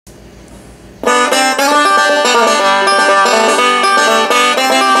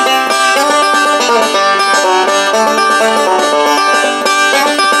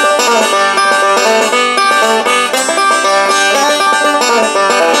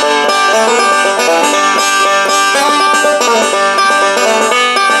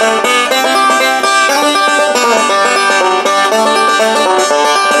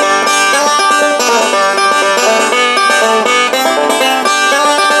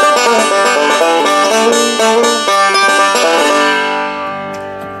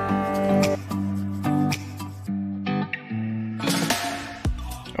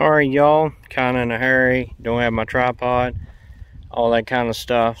y'all, kind of in a hurry, don't have my tripod, all that kind of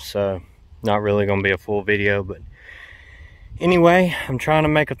stuff, so not really gonna be a full video. But anyway, I'm trying to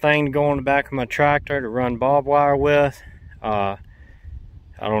make a thing to go on the back of my tractor to run barbed wire with. I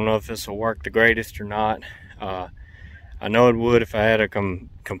don't know if this will work the greatest or not. I know it would if I had a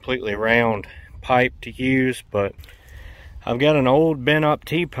completely round pipe to use, but I've got an old bent up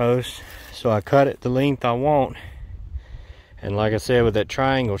T-post, so I cut it the length I want. And like I said, with that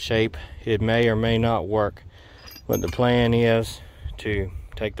triangle shape, it may or may not work. But the plan is to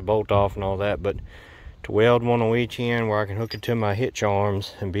take the bolt off and all that, but to weld one on each end where I can hook it to my hitch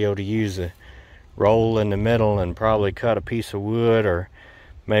arms and be able to use a roll in the middle and probably cut a piece of wood or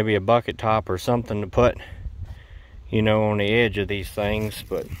maybe a bucket top or something to put, you know, on the edge of these things.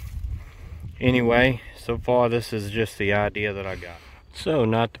 But anyway, so far this is just the idea that I got. So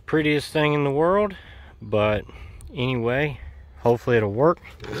not the prettiest thing in the world, but anyway, hopefully it'll work.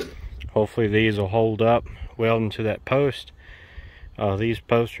 Hopefully these will hold up welding to that post. These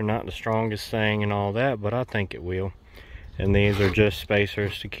posts are not the strongest thing and all that, but I think it will. And these are just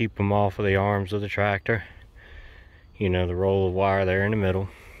spacers to keep them off of the arms of the tractor. You know, the roll of wire there in the middle.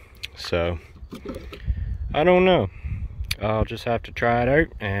 So I don't know, I'll just have to try it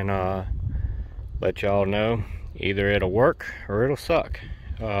out and let y'all know. Either it'll work or it'll suck,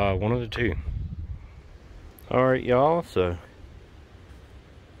 one of the two. Alright y'all, so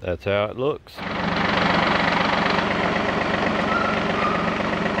that's how it looks.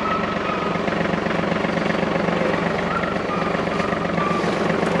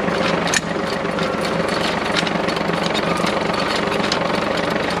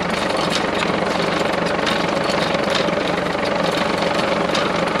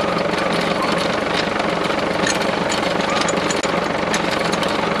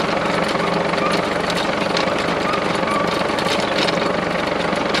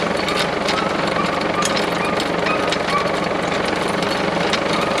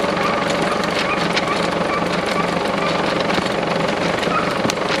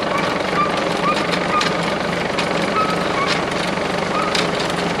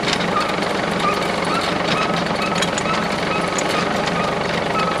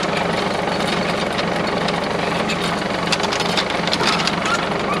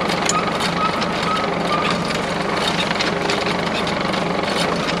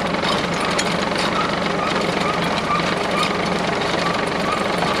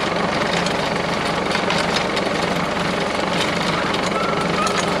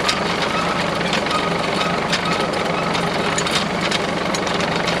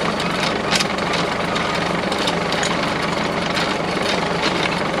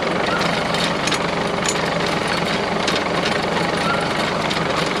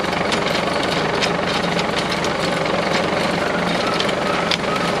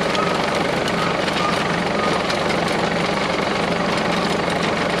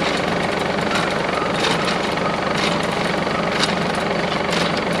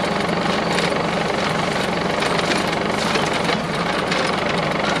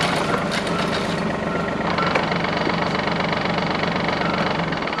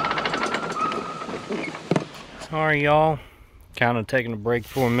 Alright y'all, kind of taking a break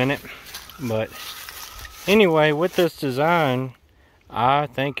for a minute, but anyway, with this design, I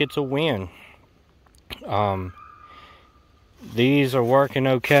think it's a win. These are working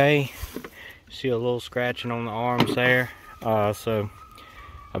okay. See a little scratching on the arms there, so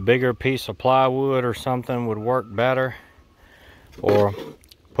a bigger piece of plywood or something would work better, or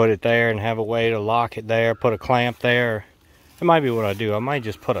put it there and have a way to lock it there, put a clamp there. That might be what I do. I might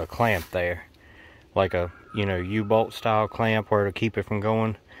just put a clamp there, like a, you know, U-bolt style clamp where to keep it from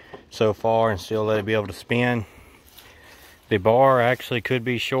going so far and still let it be able to spin. The bar actually could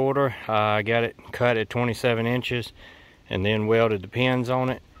be shorter. I got it cut at 27 inches and then welded the pins on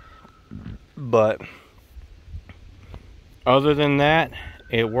it. But other than that,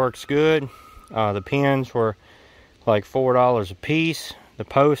 it works good. The pins were like $4 a piece. The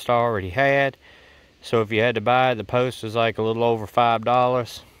post I already had. So if you had to buy it, the post was like a little over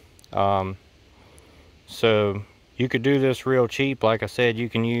 $5. So you could do this real cheap. Like I said, you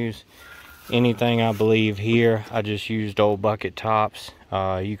can use anything I believe here. I just used old bucket tops.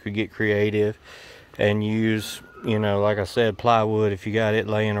 You could get creative and use, you know, like I said, plywood if you got it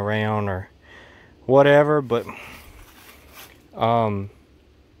laying around or whatever. But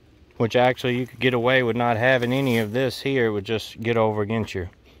which actually you could get away with not having any of this here. It would just get over against your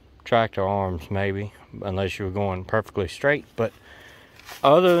tractor arms maybe, unless you were going perfectly straight. But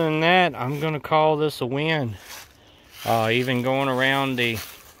other than that, I'm gonna call this a win. Even going around the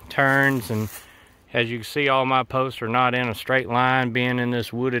turns and As you can see, all my posts are not in a straight line, being in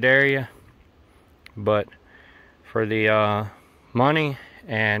this wooded area. But for the money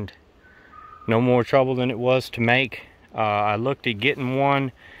and no more trouble than it was to make, I looked at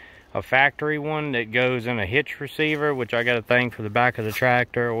getting a factory one that goes in a hitch receiver, which I got a thing for the back of the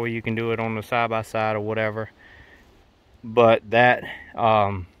tractor, or you can do it on the side-by-side or whatever. But that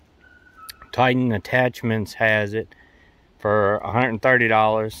Titan Attachments has it for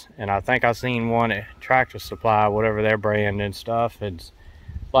 $130, and I think I seen one at Tractor Supply, whatever their brand and stuff, it's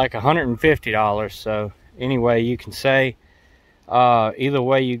like $150. So anyway, you can say either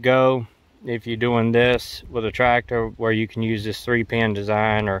way you go, if you're doing this with a tractor where you can use this 3-pin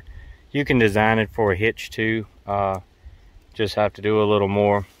design, or you can design it for a hitch too, just have to do a little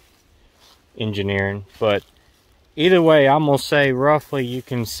more engineering. But either way, I'm gonna say roughly you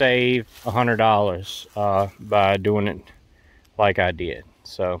can save $100 by doing it like I did.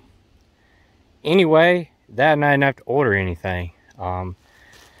 So anyway, that, and I didn't have to order anything.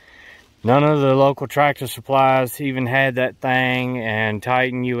 None of the local Tractor Supplies even had that thing, and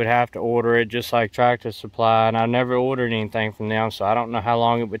Titan, you would have to order it just like Tractor Supply, and I never ordered anything from them, so I don't know how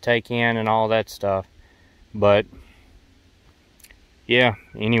long it would take in and all that stuff. But yeah,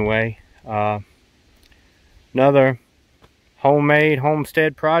 anyway, another homemade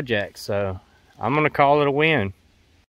homestead project, so I'm gonna call it a win.